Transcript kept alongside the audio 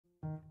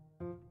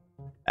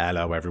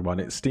Hello everyone,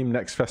 it's Steam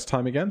Next Fest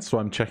time again, so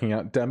I'm checking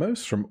out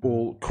demos from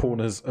all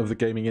corners of the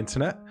gaming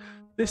internet.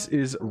 This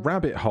is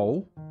Rabbit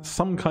Hole,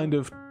 some kind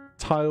of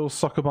tile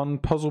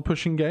Sokoban puzzle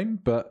pushing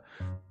game, but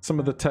some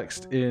of the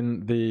text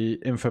in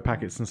the info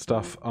packets and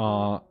stuff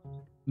are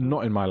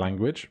not in my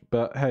language,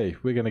 but hey,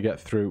 we're going to get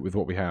through with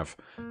what we have.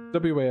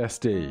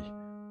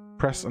 WASD,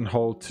 press and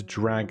hold to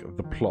drag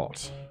the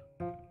plot.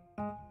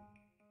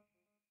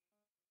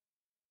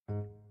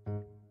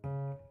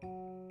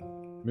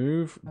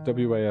 Move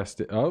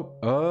WASD.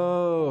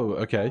 Oh,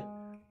 okay.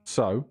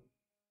 So,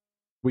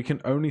 we can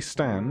only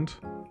stand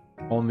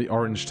on the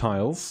orange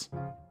tiles.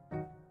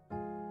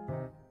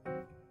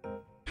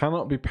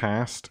 Cannot be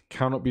passed,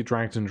 cannot be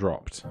dragged and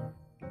dropped.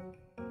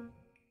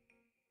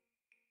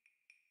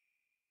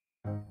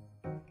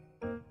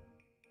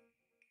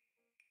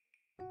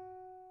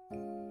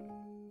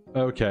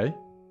 Okay.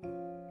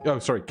 Oh,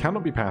 sorry,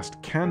 cannot be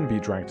passed, can be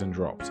dragged and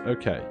dropped.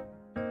 Okay.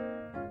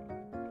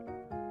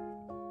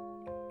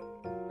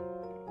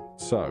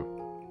 So,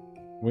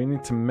 we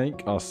need to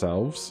make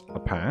ourselves a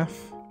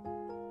path.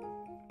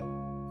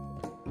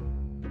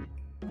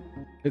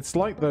 It's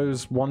like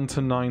those 1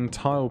 to 9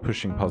 tile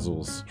pushing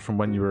puzzles from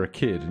when you were a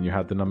kid and you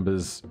had the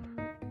numbers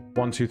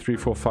 1, 2, 3,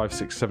 4, 5,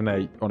 6, 7,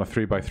 8 on a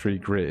 3x3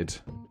 grid.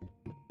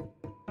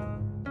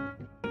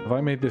 Have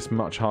I made this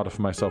much harder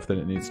for myself than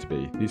it needs to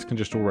be? These can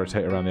just all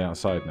rotate around the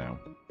outside now.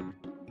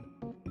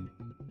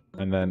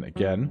 And then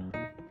again.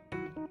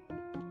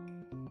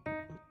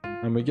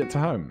 And we get to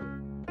home.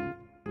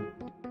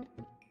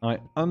 I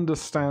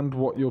understand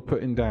what you're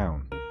putting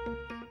down.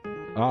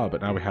 Ah, but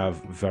now we have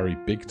very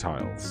big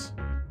tiles.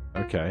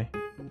 Okay.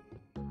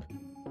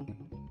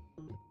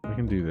 We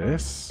can do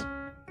this.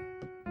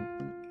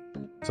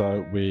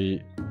 So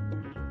we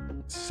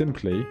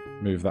simply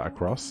move that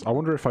across. I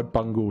wonder if I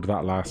bungled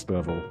that last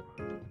level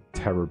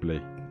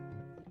terribly.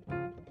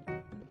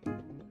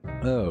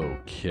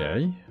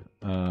 Okay.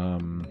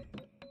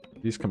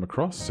 These come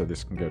across, so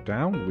this can go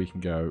down. We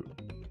can go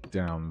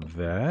down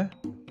there.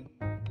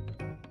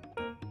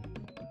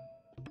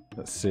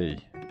 Let's see.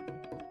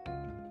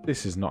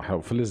 This is not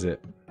helpful, is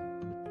it?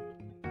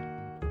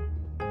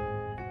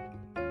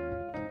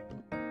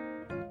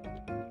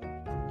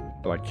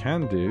 But I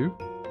can do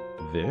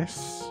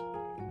this.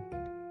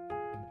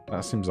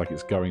 That seems like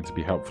it's going to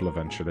be helpful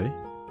eventually.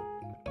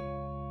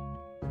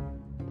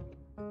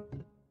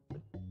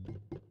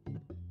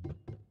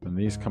 And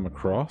these come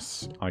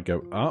across. I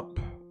go up.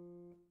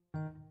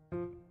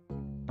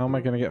 How am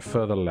I going to get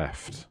further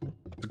left?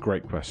 It's a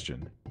great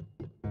question.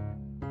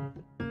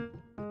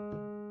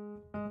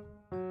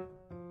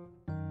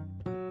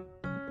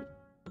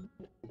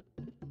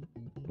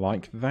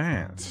 Like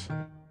that.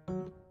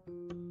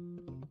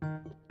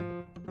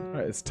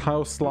 Right, it's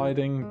tile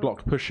sliding,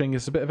 block pushing,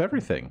 it's a bit of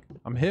everything.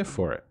 I'm here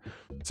for it.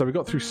 So we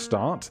got through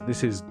start.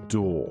 This is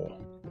door.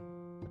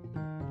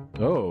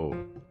 Oh.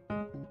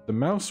 The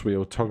mouse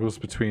wheel toggles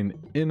between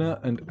inner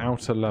and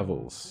outer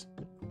levels.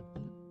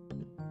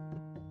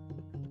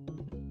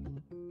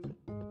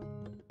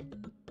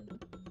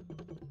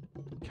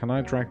 Can I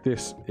drag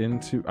this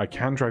into... I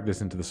can drag this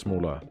into the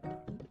smaller.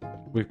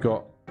 We've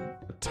got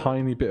a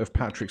tiny bit of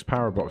Patrick's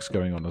Power Box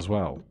going on as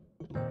well.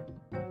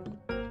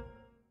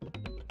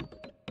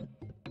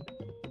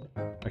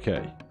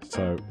 Okay,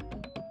 so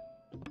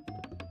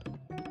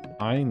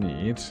I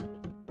need...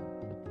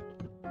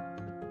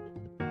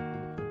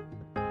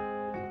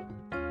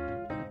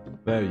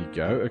 There you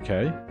go,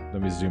 okay.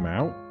 Let me zoom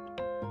out.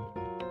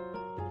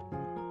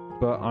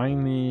 But I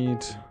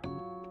need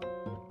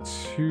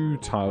 2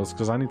 tiles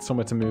because I need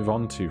somewhere to move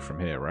on to from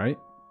here, right?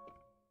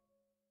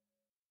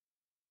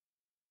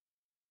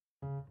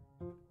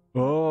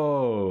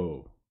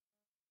 Oh.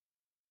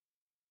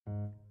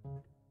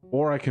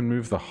 Or I can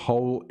move the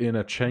whole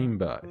inner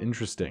chamber.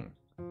 Interesting.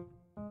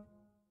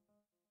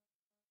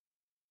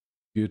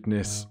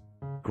 Goodness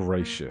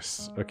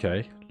gracious.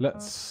 Okay,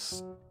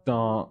 let's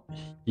start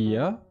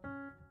here.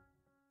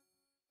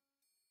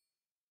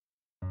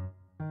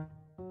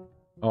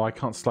 Oh, I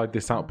can't slide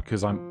this out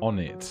because I'm on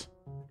it.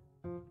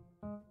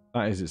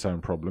 That is its own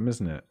problem,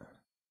 isn't it?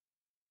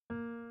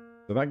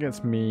 So that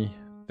gets me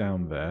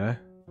down there.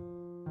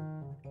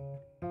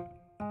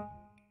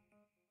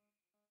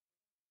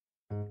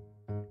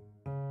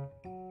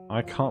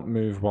 I can't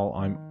move while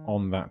I'm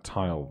on that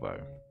tile,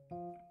 though.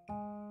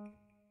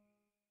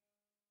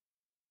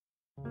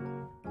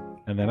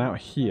 And then out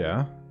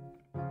here,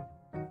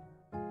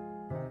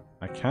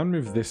 I can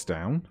move this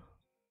down.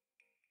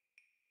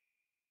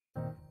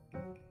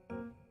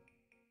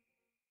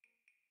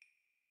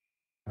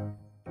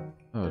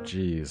 Oh,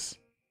 jeez.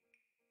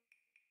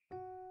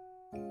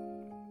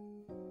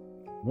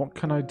 What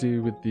can I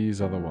do with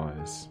these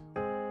otherwise?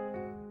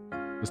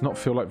 Does not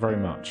feel like very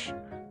much.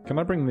 Can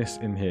I bring this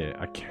in here?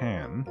 I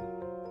can.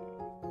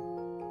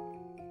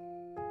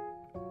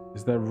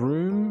 Is there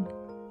room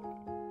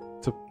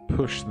to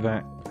push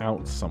that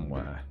out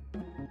somewhere?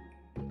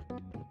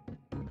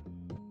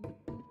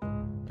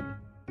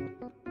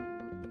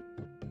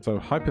 So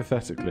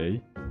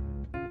hypothetically,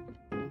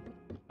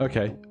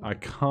 Okay, I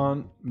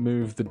can't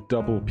move the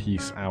double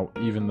piece out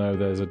even though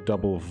there's a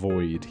double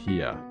void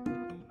here,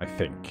 I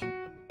think.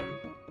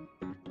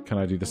 Can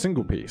I do the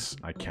single piece?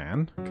 I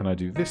can. Can I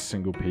do this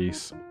single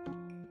piece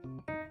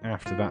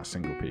after that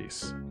single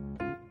piece?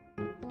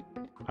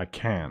 I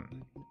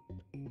can.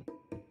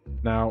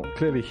 Now,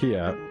 clearly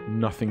here,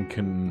 nothing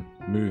can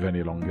move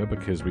any longer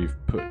because we've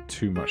put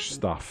too much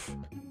stuff.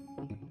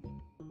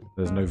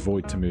 There's no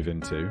void to move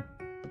into.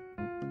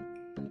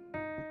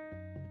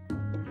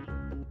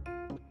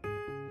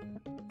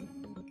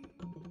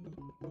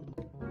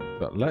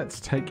 But let's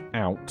take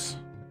out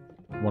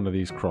one of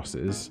these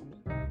crosses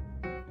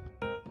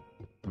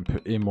and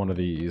put in one of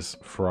these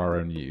for our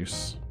own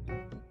use.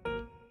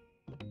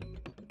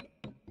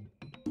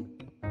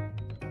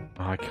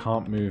 I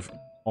can't move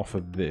off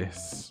of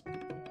this.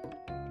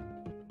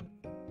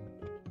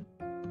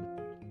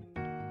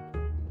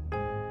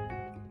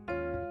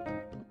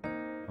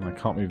 And I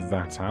can't move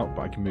that out,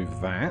 but I can move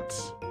that.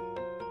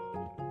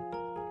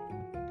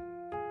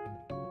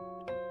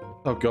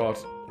 Oh god.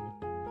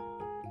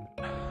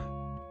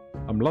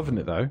 I'm loving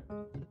it though.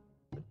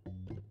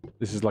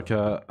 This is like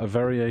a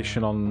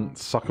variation on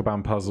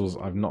Sokoban puzzles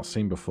I've not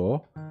seen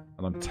before,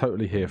 and I'm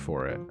totally here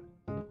for it.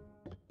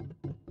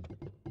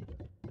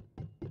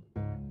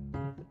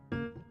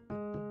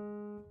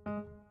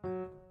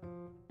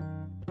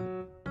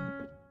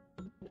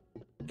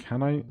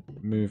 Can I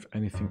move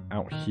anything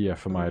out here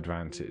for my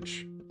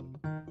advantage?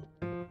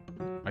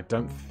 I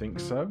don't think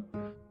so.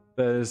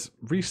 There's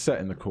reset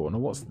in the corner.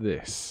 What's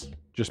this?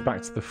 Just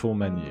back to the full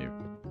menu.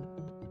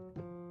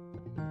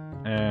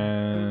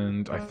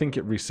 And I think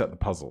it reset the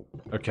puzzle.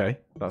 Okay,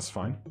 that's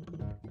fine.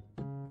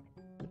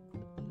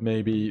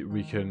 Maybe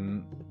we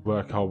can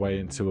work our way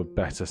into a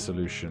better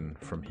solution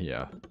from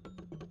here.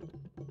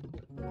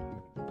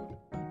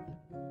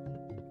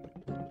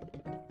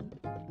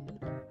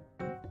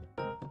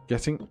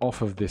 Getting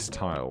off of this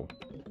tile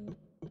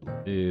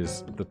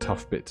is the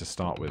tough bit to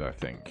start with, I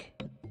think.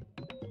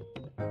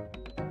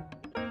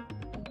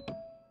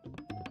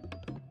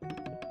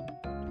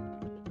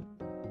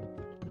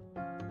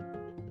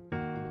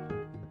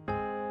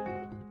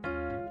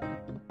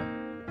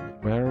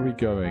 Where are we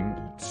going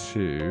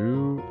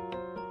to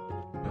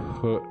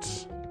put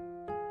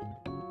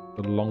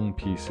the long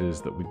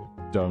pieces that we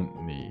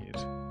don't need?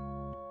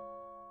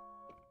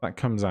 That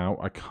comes out.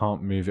 I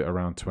can't move it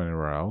around to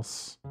anywhere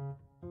else.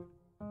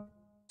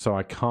 So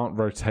I can't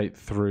rotate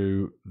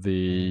through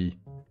the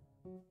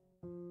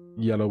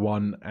yellow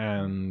one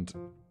and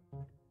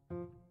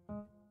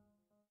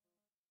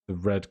the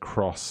red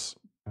cross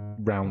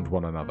round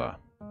one another.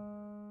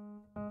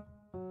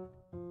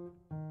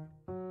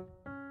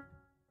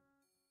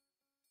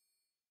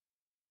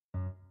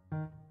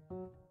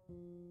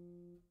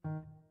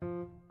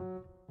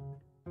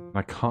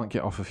 I can't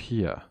get off of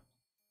here.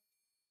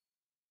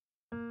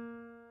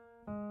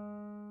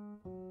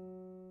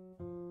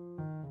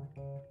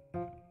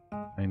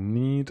 I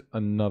need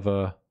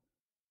another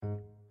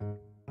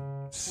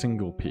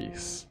single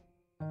piece.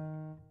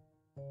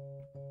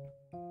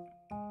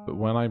 But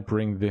when I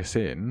bring this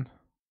in,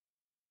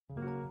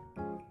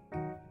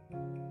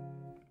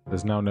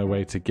 there's now no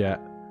way to get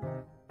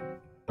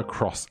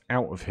across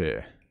out of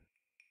here.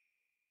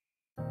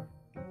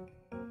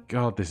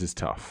 God, this is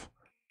tough.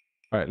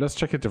 Alright, let's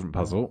check a different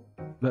puzzle.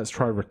 Let's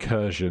try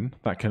recursion.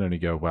 That can only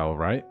go well,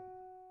 right?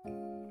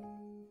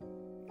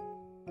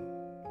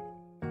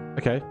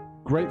 Okay.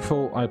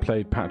 Grateful I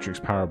played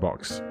Patrick's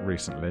Parabox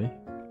recently.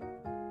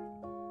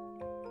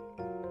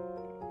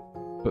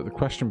 But the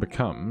question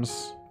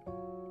becomes...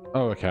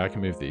 Oh, okay, I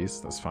can move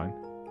these. That's fine.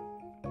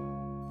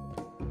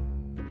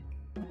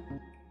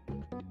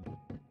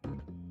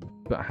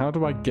 But how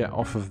do I get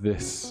off of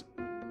this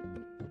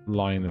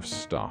line of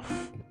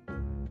stuff?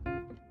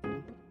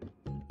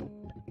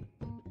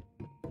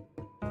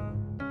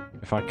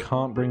 If I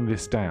can't bring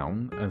this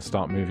down and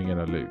start moving in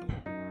a loop.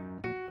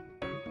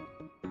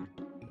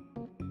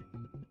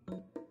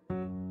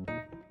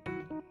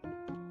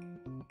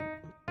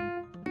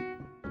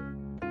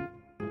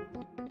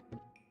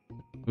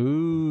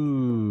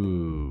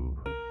 Ooh.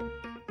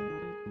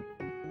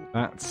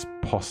 That's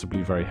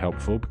possibly very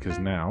helpful because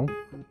now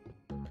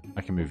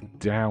I can move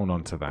down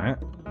onto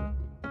that.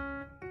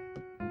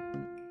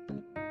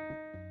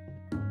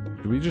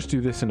 Do we just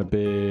do this in a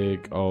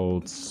big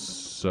old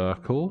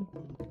circle?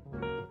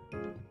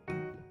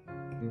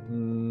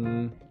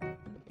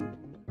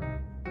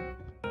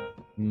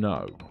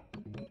 No.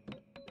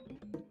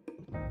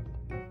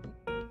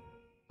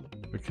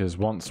 Because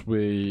once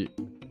we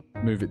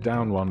move it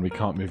down one, we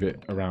can't move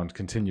it around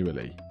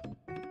continually.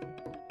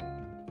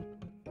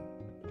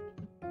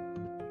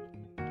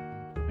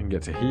 And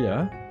get to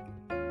here,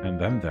 and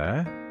then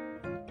there.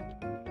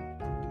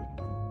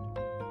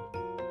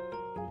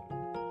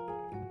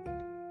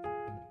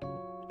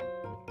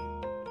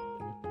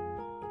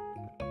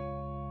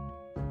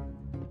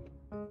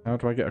 How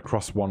do I get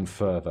across one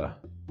further?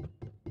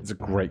 It's a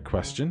great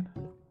question.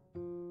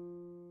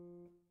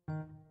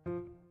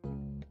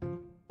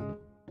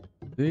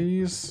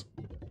 These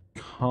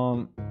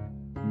can't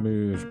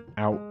move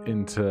out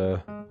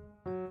into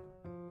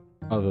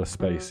other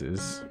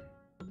spaces.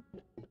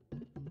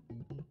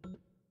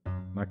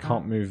 I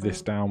can't move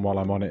this down while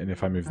I'm on it, and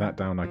if I move that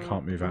down, I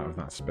can't move out of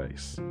that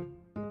space.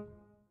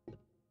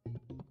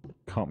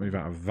 Can't move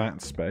out of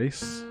that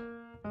space.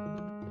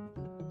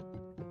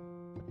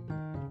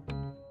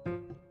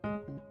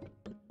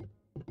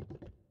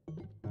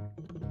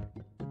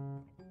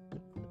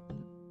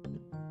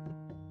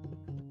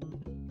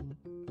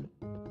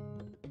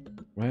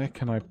 Where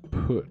can I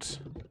put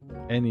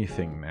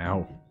anything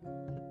now?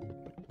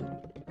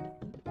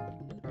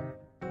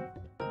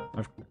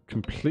 I've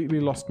completely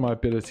lost my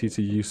ability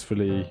to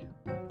usefully...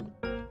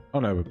 Oh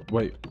no,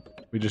 wait.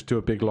 We just do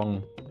a big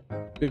long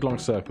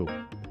circle.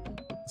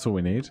 That's all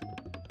we need.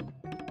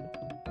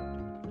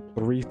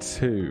 3,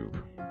 2.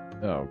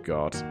 Oh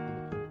god.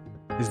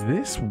 Is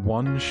this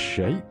one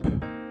shape?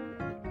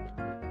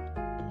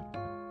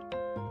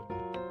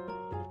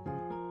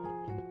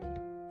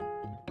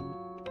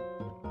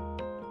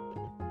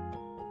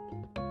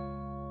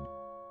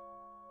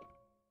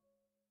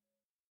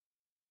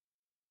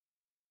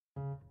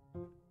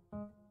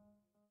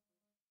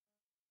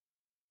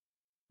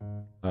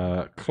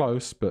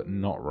 Close, but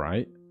not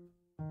right.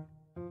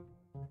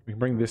 We can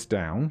bring this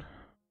down.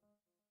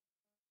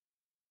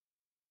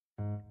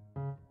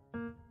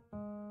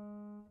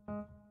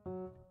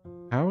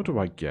 How do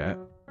I get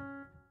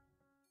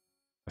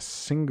a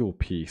single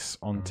piece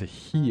onto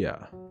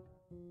here?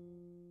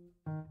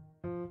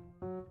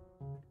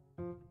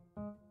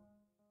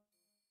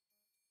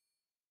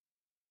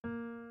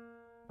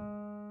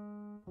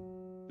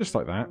 Just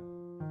like that.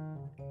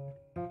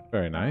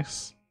 Very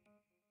nice.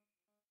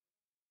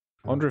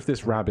 I wonder if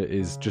this rabbit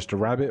is just a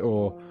rabbit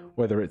or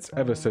whether it's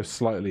ever so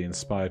slightly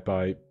inspired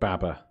by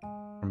Baba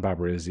from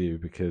Baba Is You,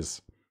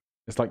 because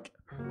it's like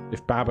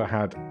if Baba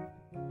had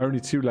only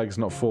 2 legs,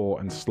 not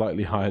 4, and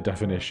slightly higher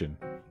definition.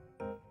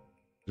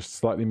 Just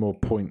slightly more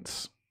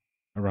points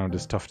around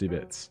his tufty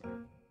bits.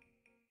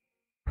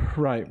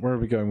 Right, where are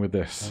we going with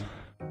this?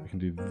 I can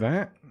do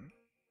that.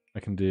 I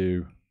can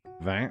do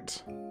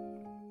that.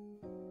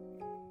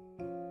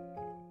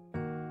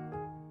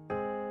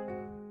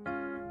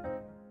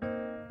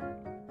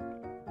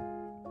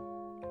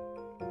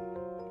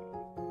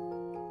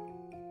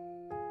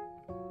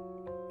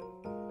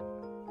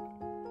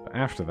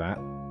 After that,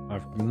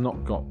 I've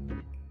not got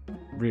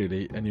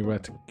really anywhere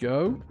to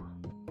go.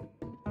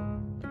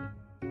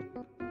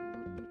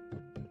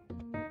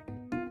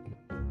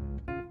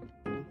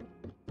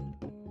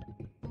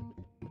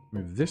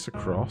 Move this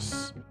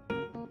across.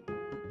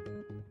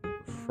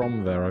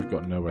 From there, I've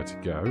got nowhere to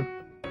go.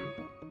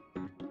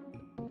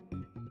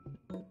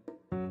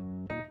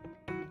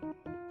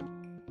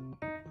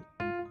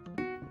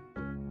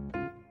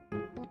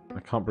 I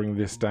can't bring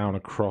this down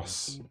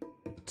across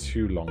the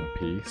too long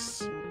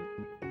piece.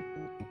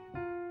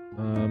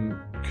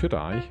 Could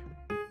I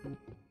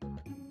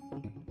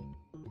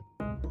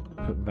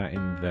put that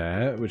in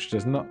there, which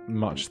does not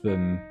much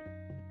than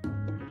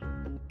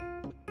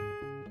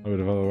I would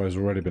have otherwise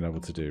already been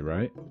able to do,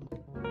 right?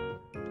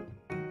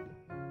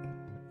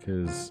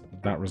 Because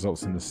that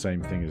results in the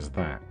same thing as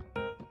that.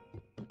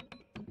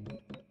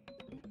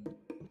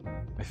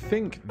 I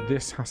think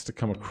this has to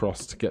come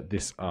across to get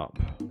this up,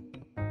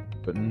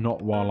 but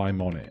not while I'm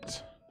on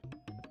it.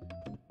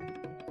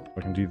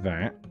 I can do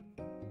that.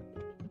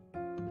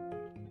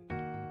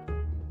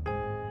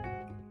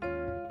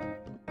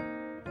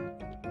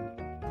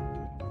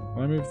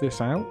 Can I move this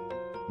out?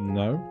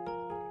 No.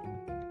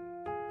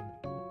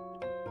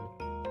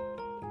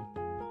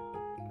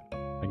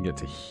 I can get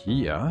to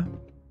here.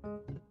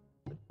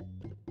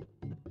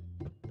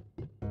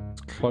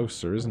 It's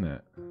closer, isn't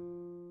it?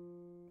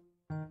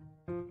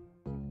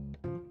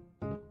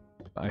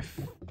 I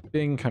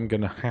think I'm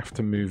going to have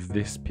to move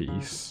this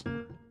piece.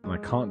 And I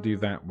can't do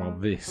that while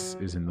this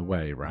is in the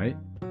way, right?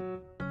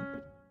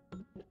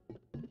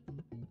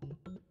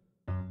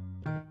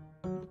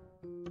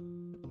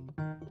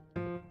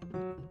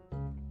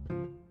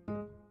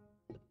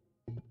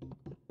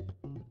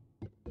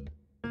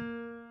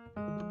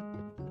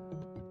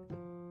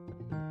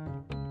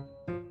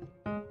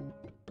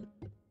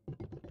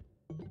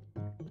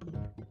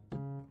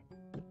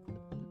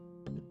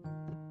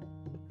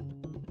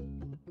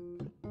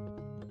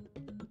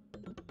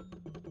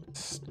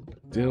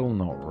 Still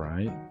not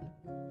right.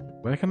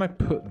 Where can I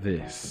put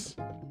this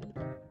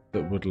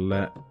that would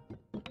let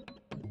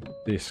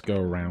this go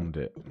around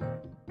it?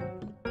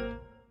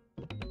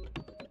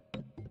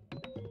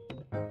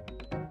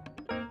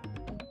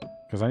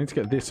 Because I need to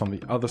get this on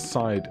the other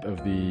side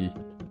of the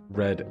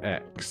red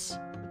X.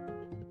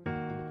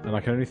 And I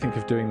can only think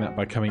of doing that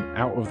by coming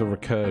out of the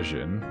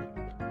recursion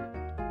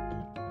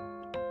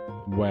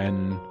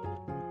when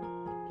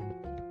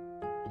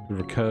the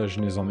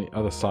recursion is on the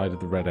other side of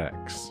the red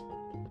X.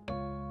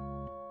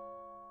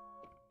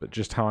 But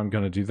just how I'm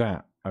going to do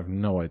that, I have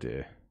no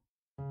idea.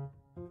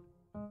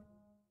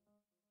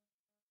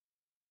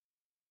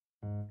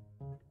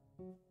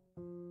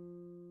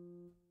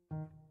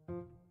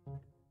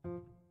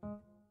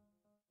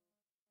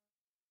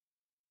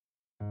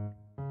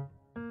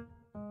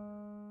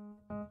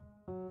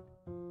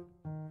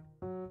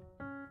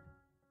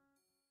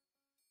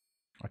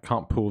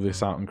 can't pull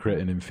this out and create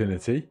an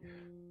infinity.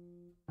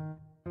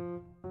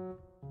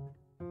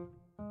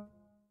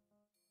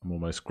 I'm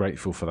almost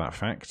grateful for that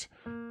fact.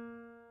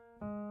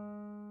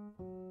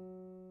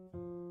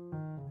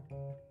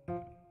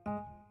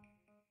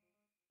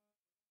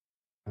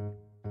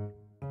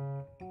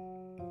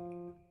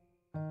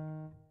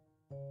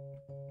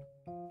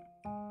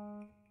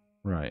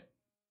 Right.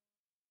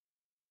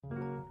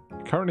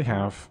 I currently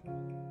have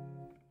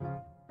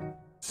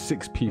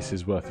 6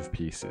 pieces worth of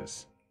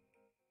pieces.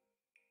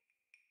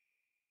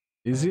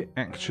 Is it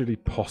actually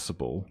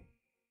possible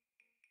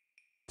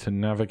to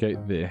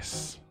navigate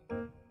this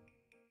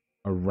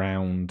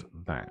around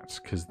that?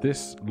 Because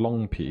this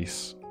long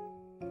piece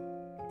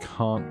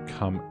can't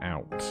come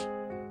out,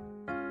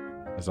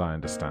 as I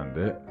understand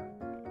it.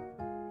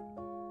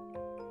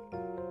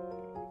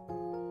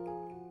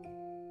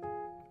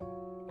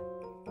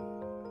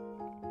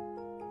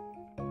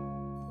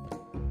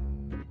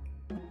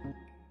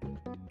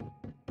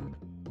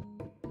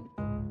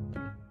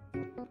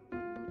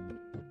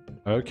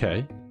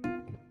 Okay.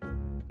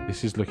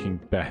 This is looking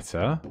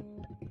better.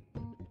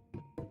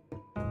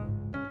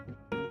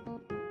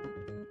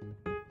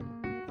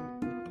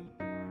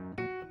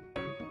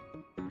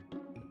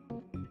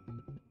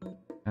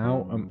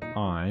 How am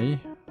I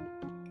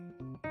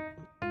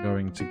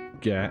going to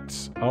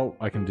get... Oh,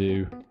 I can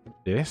do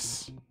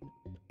this.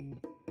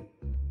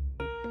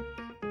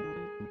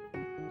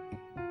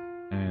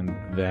 And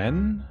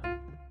then...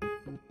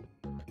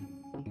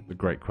 A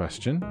great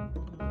question.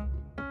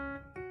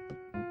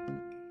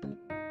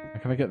 How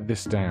can I get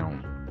this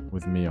down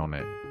with me on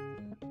it?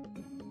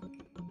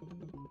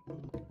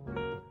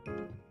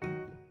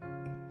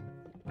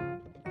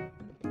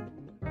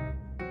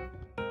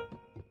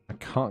 I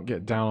can't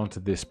get down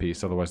onto this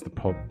piece, otherwise the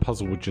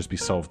puzzle would just be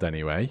solved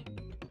anyway.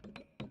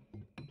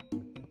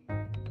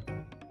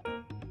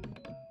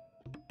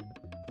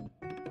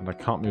 And I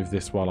can't move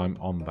this while I'm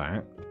on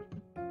that.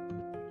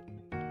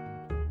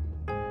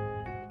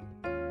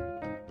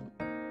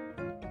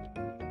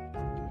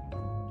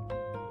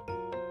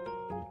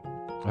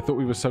 I thought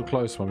we were so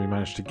close when we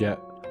managed to get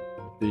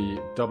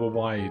the double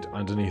wide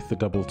underneath the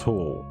double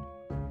tall.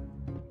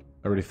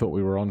 I really thought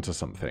we were onto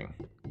something.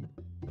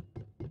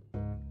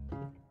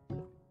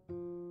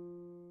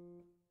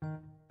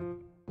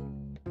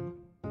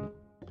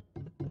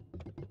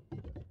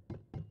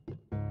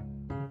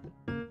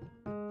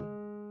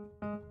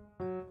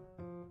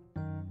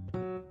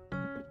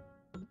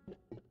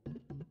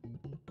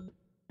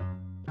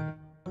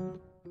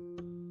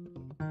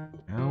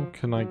 How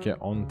can I get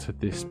onto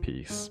this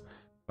piece?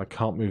 I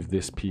can't move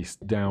this piece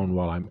down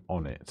while I'm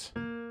on it.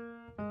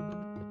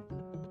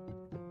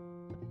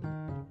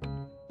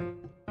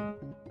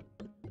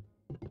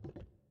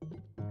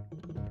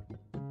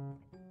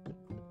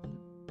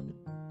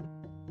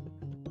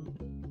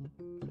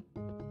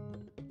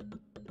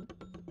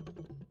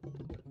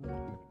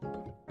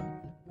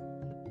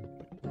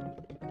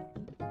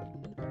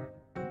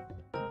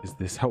 Is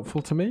this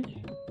helpful to me?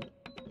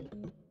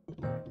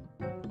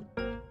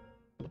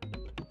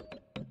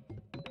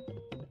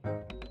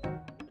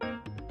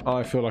 Oh,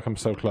 I feel like I'm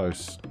so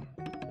close.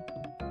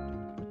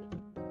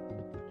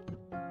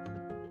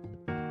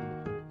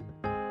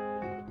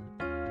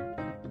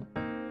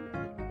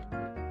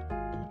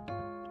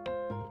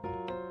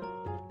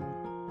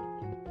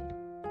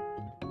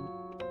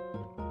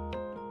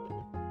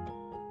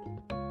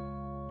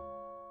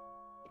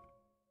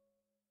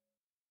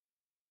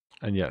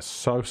 And yes,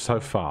 so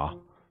far.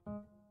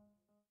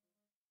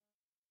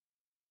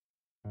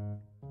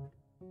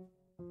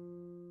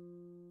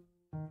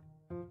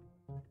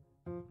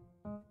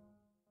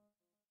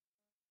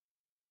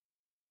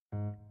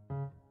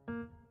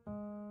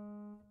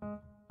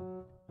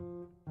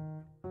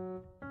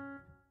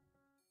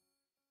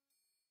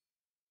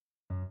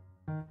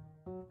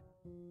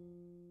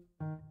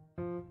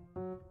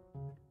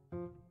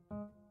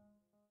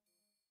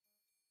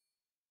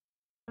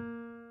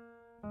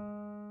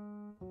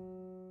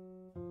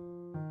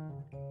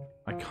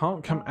 I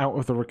can't come out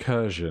of the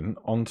recursion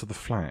onto the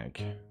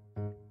flag.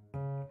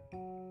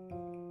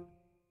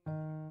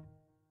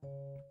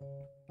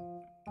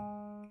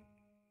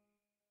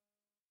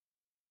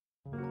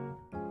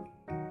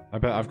 I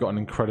bet I've gotten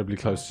incredibly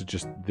close to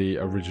just the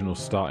original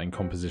starting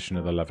composition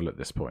of the level at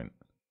this point.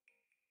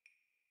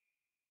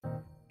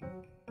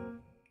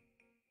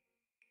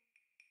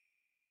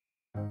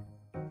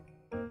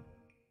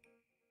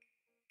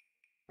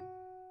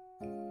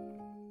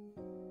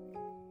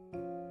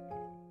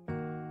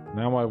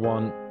 Now I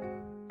want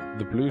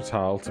the blue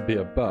tile to be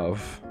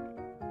above.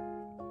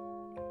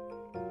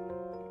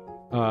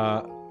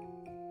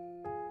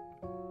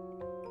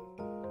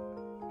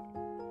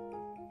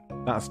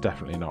 That's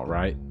definitely not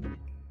right.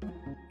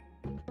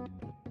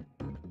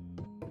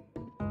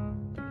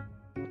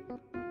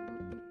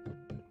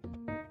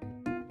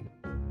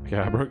 Okay,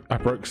 I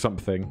broke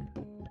something.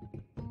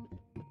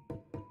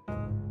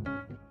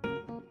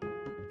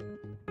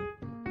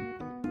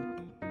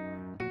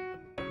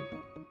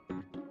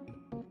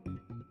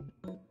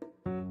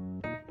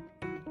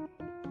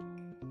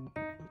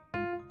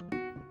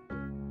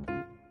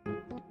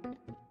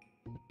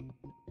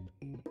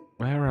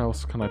 Where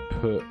else can I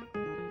put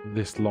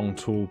this long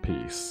tool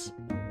piece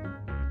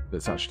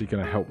that's actually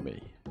going to help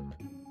me?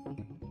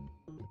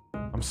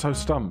 I'm so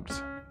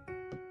stumped.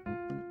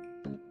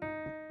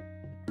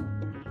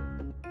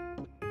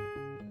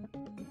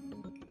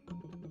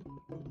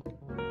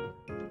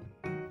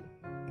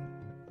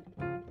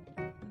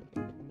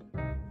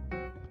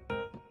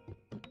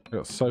 I've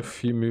got so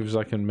few moves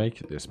I can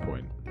make at this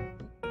point.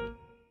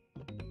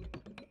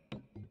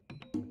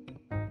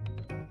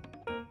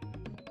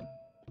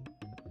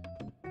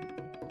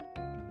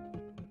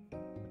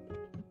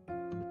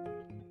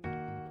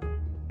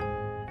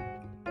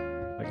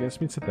 That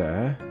gets me to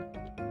there.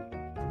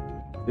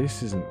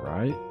 This isn't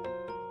right.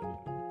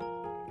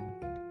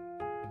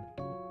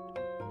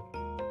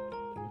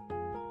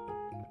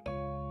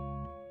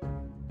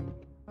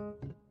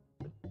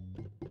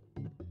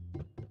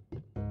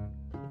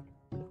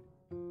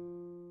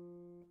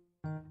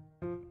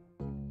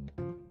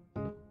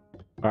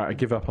 Alright, I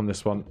give up on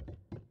this one.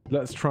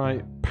 Let's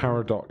try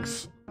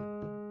Paradox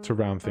to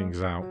round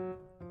things out.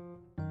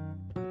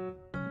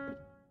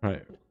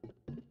 Right.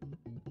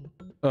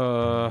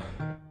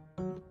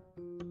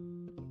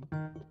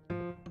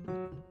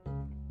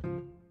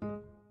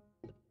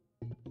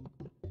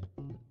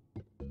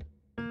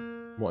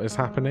 What is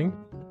happening?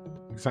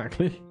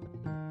 Exactly?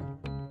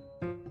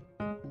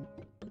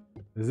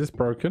 Is this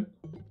broken?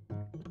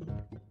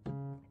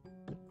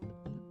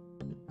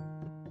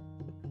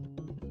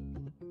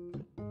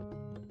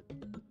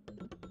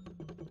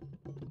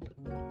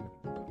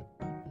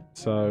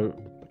 So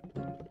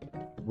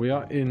we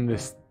are in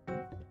this,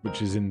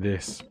 which is in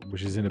this,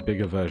 which is in a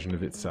bigger version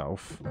of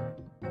itself.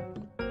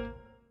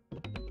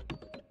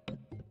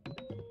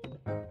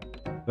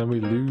 Then we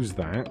lose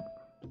that.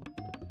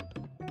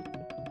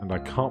 And I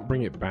can't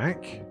bring it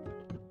back.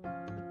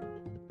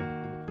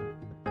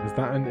 Is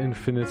that an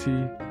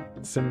infinity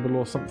symbol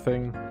or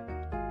something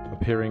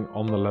appearing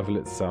on the level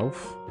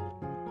itself?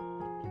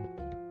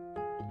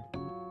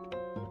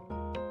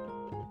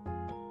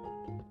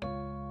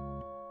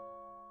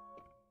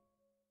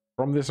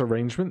 From this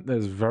arrangement,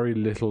 there's very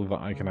little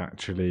that I can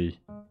actually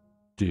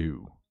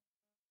do.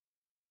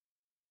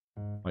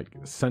 Like,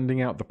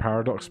 sending out the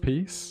paradox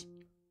piece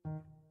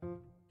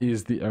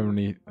is the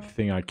only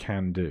thing I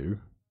can do.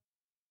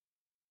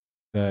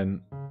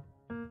 Then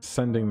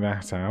sending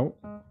that out.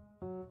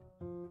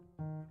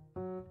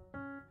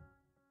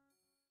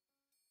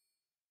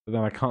 But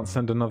then I can't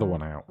send another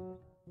one out.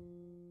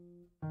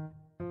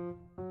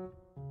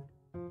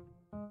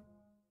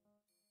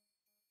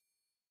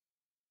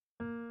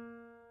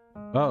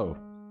 Oh.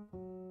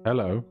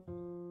 Hello.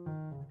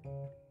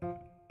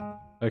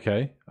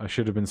 Okay, I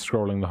should have been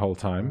scrolling the whole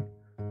time.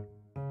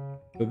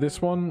 So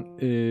this one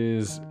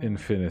is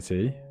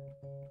infinity.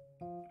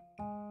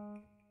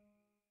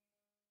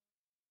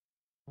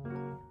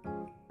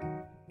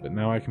 But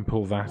now I can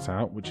pull that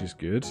out, which is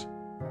good.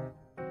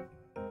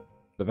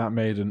 But that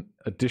made an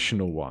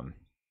additional one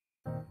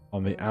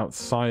on the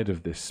outside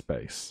of this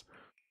space.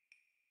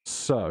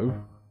 So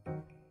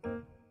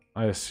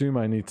I assume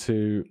I need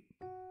to...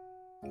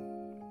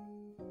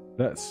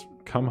 Let's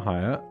come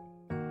higher,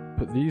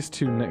 put these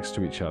two next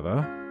to each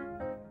other,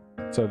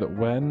 so that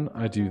when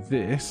I do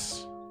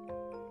this,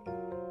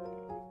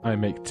 I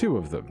make two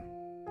of them.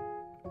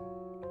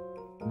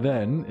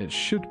 Then it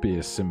should be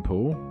as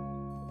simple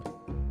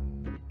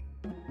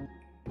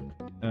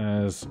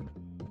as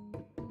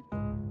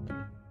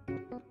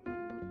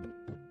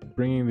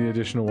bringing the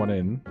additional one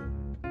in.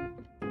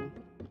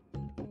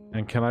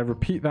 And can I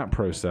repeat that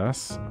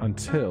process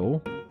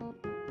until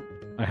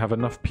I have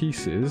enough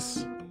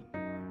pieces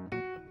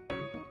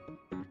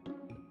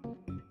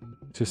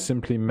to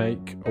simply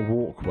make a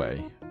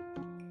walkway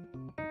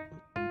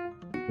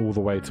all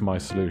the way to my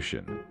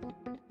solution.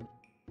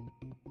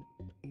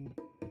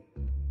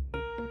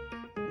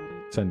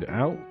 Send it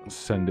out,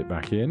 send it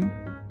back in.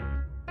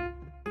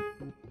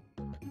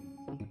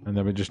 And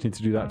then we just need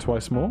to do that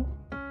twice more.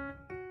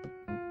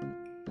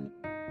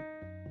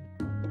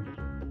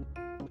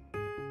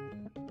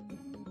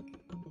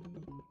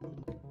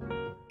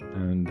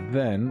 And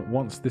then,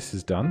 once this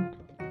is done...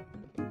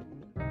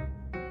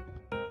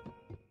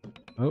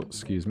 Oh,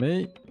 excuse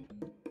me.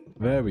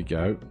 There we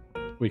go.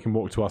 We can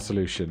walk to our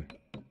solution.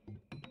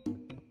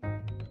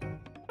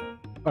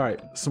 Alright,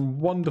 some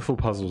wonderful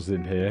puzzles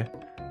in here.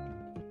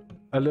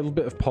 A little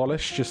bit of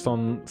polish just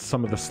on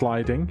some of the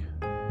sliding,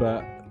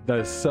 but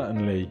there's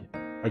certainly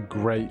a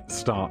great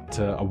start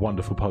to a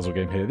wonderful puzzle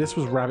game here. This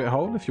was Rabbit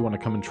Hole. If you want to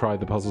come and try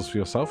the puzzles for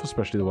yourself,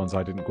 especially the ones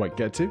I didn't quite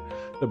get to,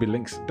 there'll be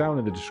links down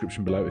in the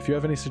description below. If you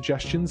have any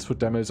suggestions for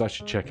demos I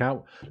should check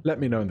out, let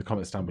me know in the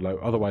comments down below.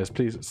 Otherwise,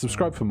 please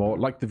subscribe for more,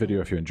 like the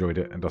video if you enjoyed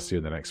it, and I'll see you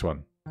in the next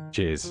one.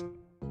 Cheers.